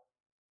out.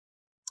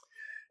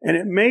 And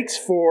it makes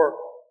for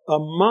a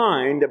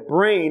mind, a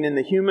brain in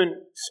the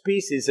human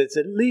species that's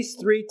at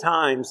least 3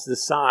 times the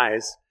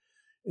size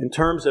in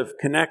terms of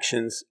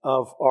connections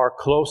of our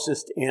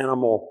closest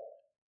animal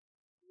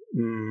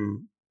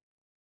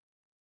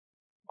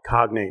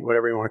cognate,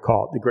 whatever you want to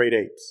call it, the great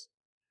apes.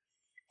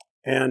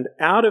 And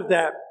out of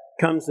that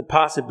comes the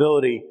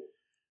possibility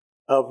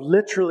of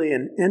literally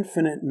an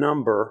infinite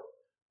number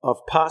of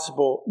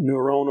possible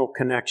neuronal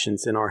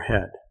connections in our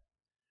head.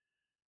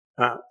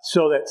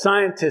 So that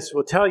scientists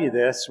will tell you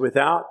this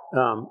without,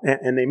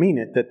 and they mean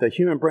it, that the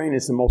human brain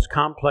is the most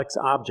complex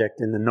object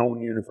in the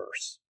known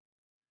universe.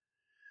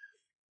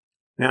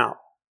 Now,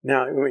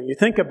 when you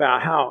think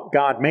about how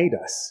God made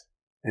us,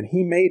 and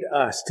He made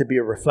us to be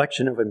a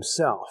reflection of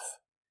Himself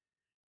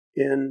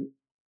in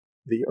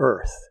the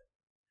earth,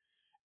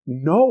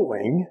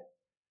 knowing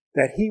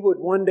that He would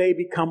one day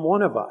become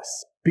one of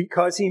us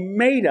because He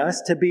made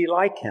us to be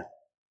like Him,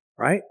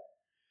 right?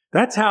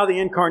 That's how the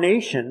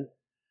incarnation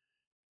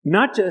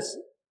not just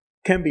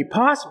can be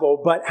possible,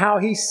 but how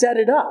He set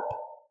it up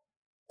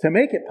to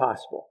make it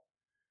possible.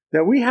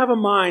 That we have a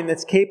mind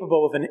that's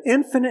capable of an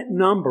infinite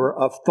number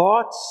of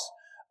thoughts,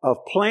 of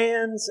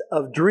plans,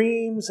 of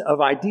dreams,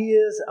 of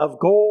ideas, of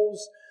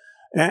goals,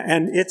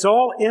 and it's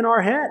all in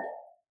our head.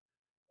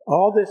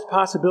 All this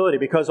possibility,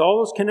 because all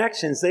those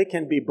connections, they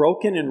can be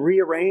broken and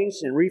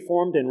rearranged and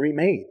reformed and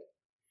remade.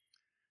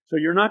 So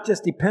you're not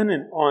just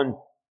dependent on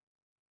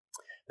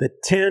the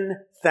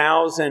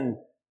 10,000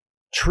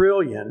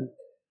 trillion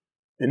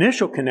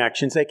initial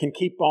connections. They can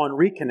keep on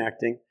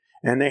reconnecting,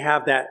 and they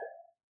have that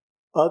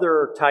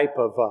other type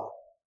of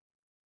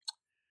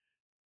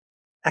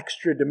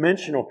extra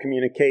dimensional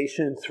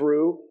communication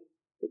through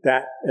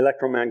that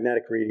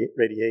electromagnetic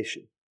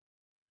radiation.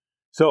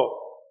 So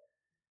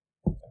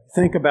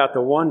think about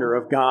the wonder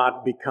of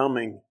God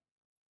becoming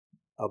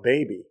a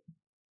baby.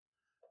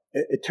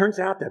 It turns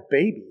out that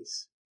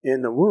babies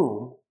in the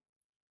womb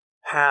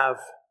have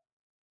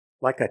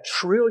like 1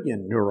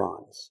 trillion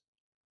neurons.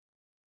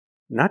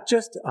 Not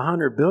just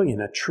 100 billion,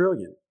 1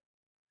 trillion.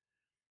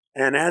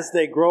 And as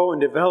they grow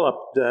and develop,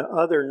 the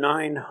other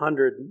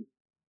 900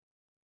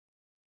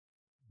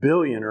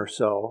 billion or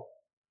so,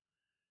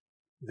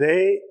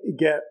 they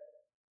get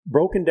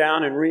broken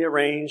down and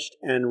rearranged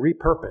and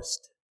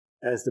repurposed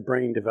as the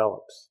brain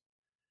develops.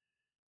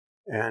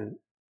 And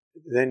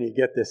then you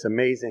get this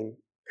amazing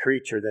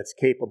creature that's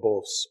capable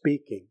of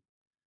speaking,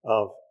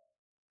 of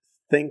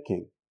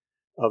thinking,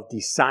 of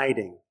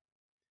deciding,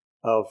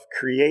 of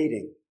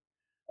creating,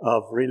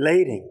 of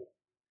relating,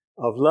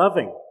 of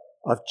loving,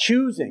 of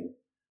choosing,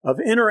 of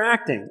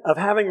interacting, of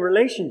having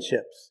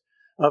relationships,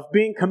 of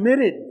being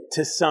committed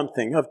to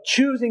something, of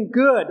choosing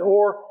good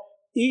or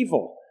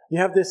evil. You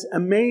have this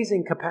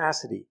amazing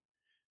capacity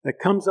that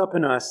comes up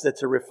in us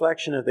that's a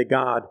reflection of the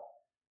God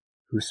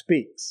who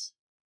speaks,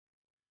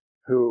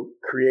 who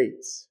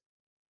creates,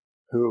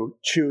 who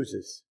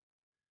chooses,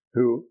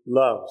 who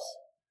loves,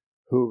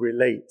 who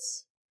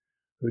relates,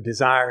 who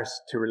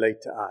desires to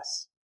relate to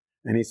us.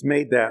 And He's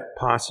made that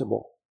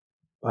possible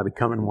by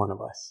becoming one of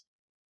us.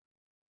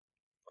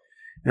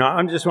 Now,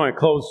 I just want to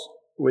close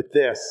with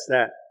this,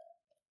 that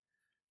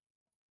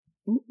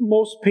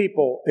most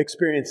people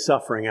experience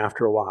suffering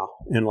after a while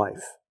in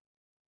life.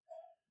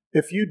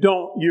 If you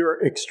don't,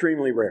 you're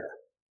extremely rare.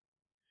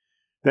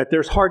 That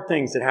there's hard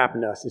things that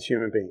happen to us as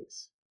human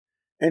beings.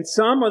 And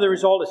some are the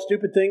result of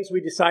stupid things we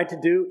decide to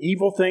do,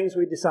 evil things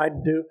we decide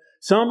to do.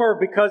 Some are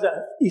because of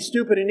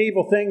stupid and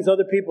evil things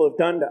other people have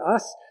done to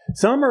us.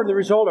 Some are the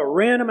result of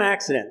random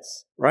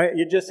accidents, right?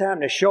 You just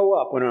happen to show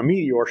up when a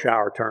meteor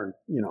shower turned,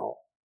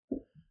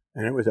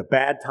 and it was a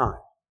bad time.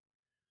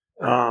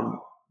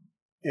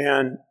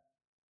 And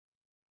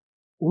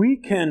we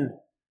can,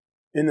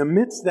 in the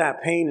midst of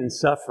that pain and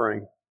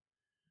suffering,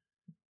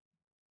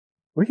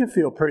 we can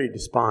feel pretty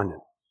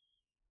despondent.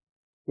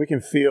 We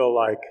can feel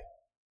like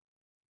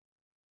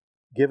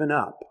giving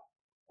up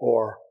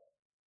or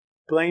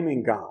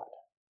blaming God.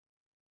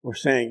 We're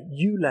saying,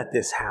 you let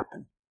this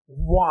happen.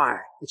 Why?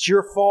 It's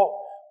your fault.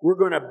 We're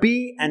going to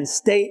be and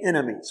stay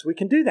enemies. We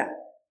can do that,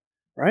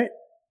 right?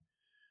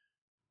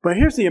 But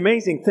here's the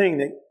amazing thing,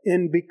 that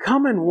in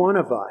becoming one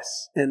of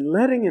us and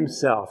letting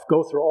Himself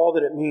go through all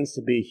that it means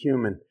to be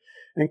human,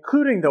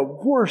 including the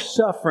worst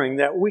suffering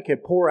that we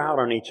could pour out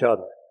on each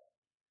other,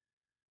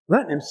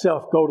 letting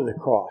Himself go to the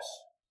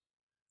cross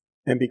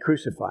and be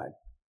crucified,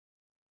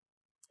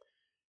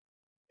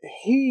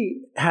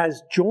 He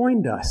has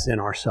joined us in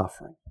our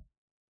suffering.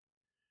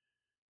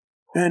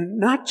 And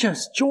not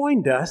just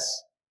joined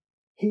us,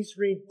 He's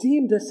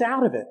redeemed us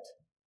out of it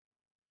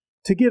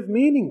to give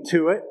meaning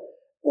to it,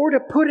 or to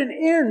put an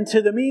end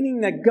to the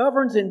meaning that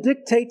governs and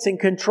dictates and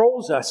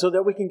controls us so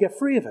that we can get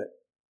free of it.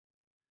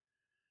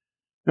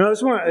 Now,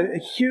 this was a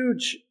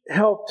huge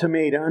help to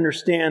me to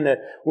understand that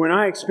when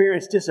I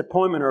experience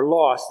disappointment or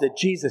loss, that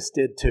Jesus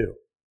did too.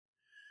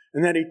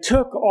 And that He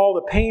took all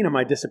the pain of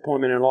my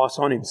disappointment and loss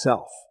on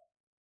Himself.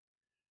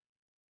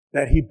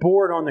 That He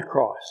bore it on the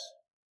cross.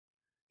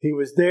 He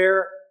was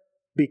there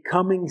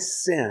becoming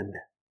sin,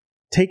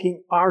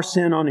 taking our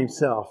sin on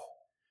Himself,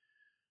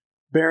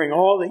 bearing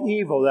all the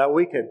evil that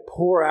we could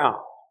pour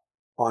out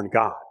on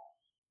God,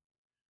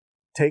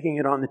 taking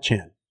it on the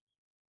chin.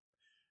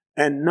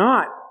 And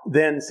not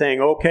then saying,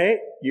 okay,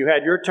 you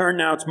had your turn,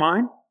 now it's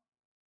mine.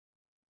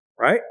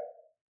 Right?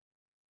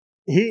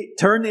 he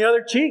turned the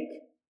other cheek.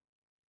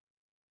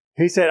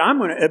 He said, I'm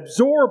going to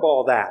absorb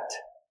all that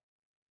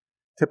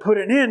to put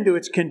an end to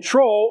its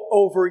control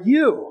over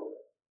you.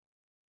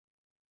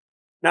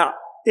 Now,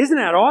 isn't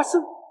that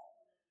awesome?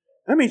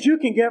 That means you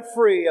can get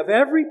free of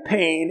every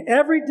pain,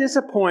 every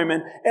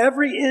disappointment,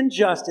 every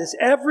injustice,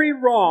 every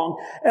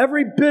wrong,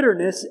 every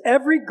bitterness,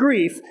 every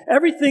grief,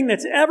 everything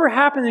that's ever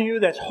happened to you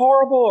that's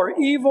horrible or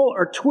evil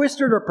or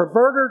twisted or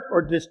perverted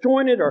or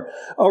disjointed or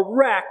a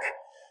wreck,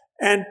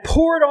 and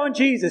pour it on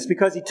Jesus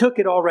because He took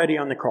it already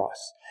on the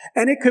cross.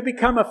 And it could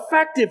become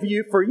effective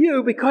for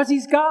you because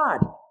He's God.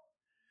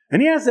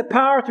 And He has the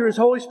power through His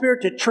Holy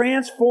Spirit to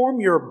transform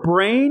your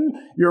brain,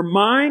 your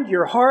mind,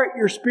 your heart,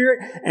 your spirit,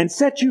 and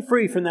set you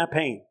free from that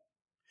pain.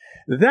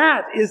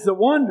 That is the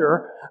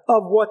wonder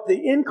of what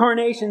the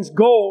incarnation's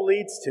goal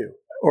leads to,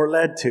 or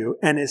led to,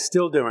 and is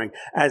still doing,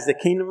 as the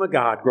kingdom of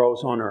God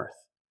grows on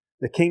earth.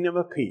 The kingdom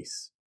of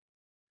peace.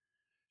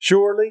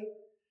 Surely,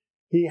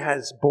 He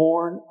has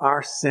borne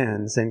our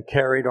sins and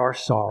carried our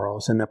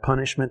sorrows, and the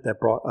punishment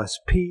that brought us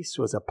peace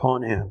was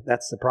upon Him.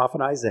 That's the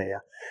prophet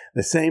Isaiah,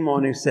 the same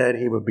one who said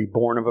He would be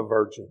born of a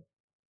virgin.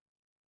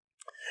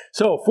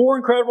 So, 4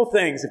 incredible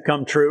things have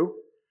come true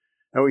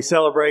that we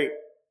celebrate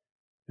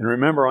and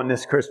remember on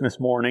this Christmas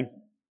morning.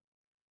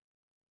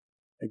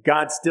 That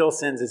God still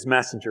sends His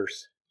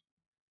messengers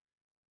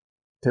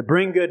to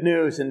bring good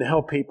news and to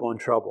help people in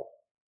trouble,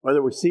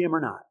 whether we see Him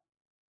or not.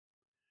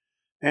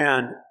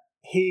 And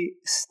He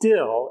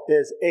still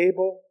is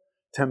able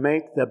to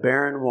make the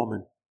barren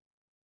woman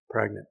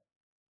pregnant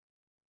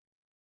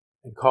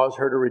and cause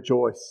her to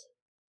rejoice.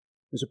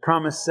 There's a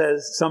promise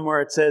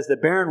somewhere it says the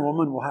barren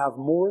woman will have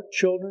more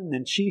children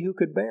than she who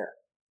could bear.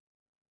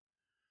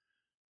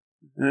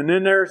 And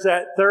then there's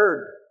that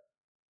third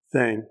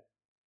thing.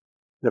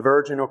 The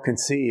virgin will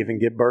conceive and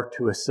give birth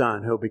to a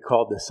son who will be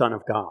called the Son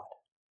of God.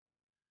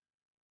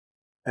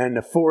 And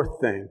the fourth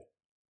thing,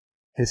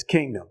 His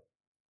kingdom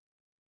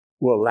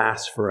will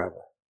last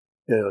forever.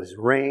 His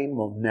reign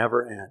will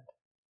never end.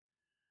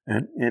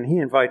 And He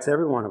invites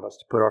every one of us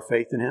to put our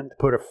faith in Him, to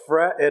put it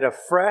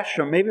afresh,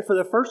 or maybe for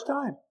the first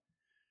time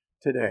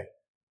today,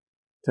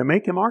 to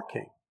make Him our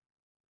King,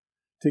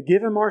 to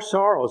give Him our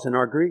sorrows and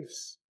our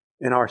griefs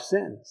and our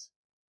sins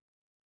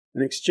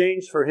in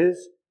exchange for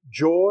His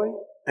joy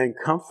and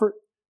comfort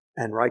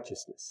and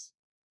righteousness.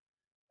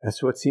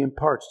 That's what He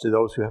imparts to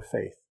those who have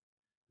faith,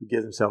 who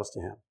give themselves to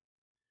Him.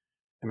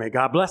 And may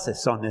God bless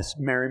us on this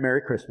Merry,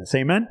 Merry Christmas.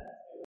 Amen?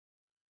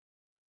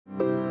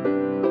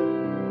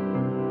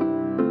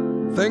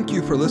 Thank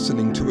you for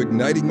listening to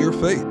Igniting Your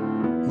Faith.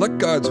 Let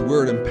God's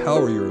Word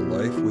empower your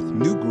life with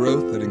new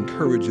growth that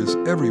encourages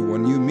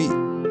everyone you meet.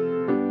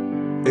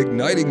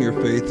 Igniting Your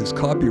Faith is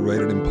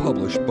copyrighted and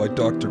published by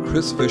Dr.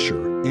 Chris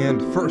Fisher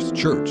and First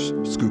Church,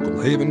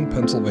 Schuylkill Haven,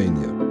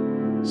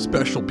 Pennsylvania.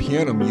 Special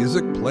piano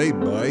music played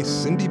by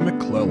Cindy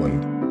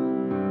McClelland.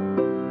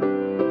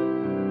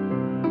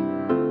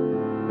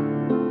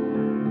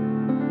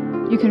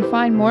 You can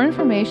find more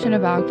information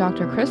about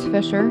Dr. Chris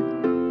Fisher,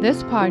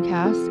 this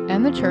podcast,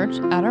 and the church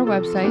at our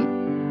website,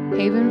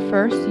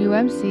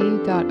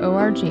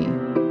 havenfirstumc.org.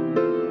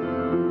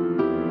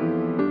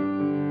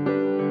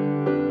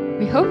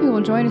 We hope you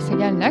will join us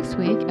again next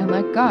week and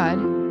let God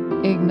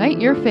ignite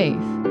your faith.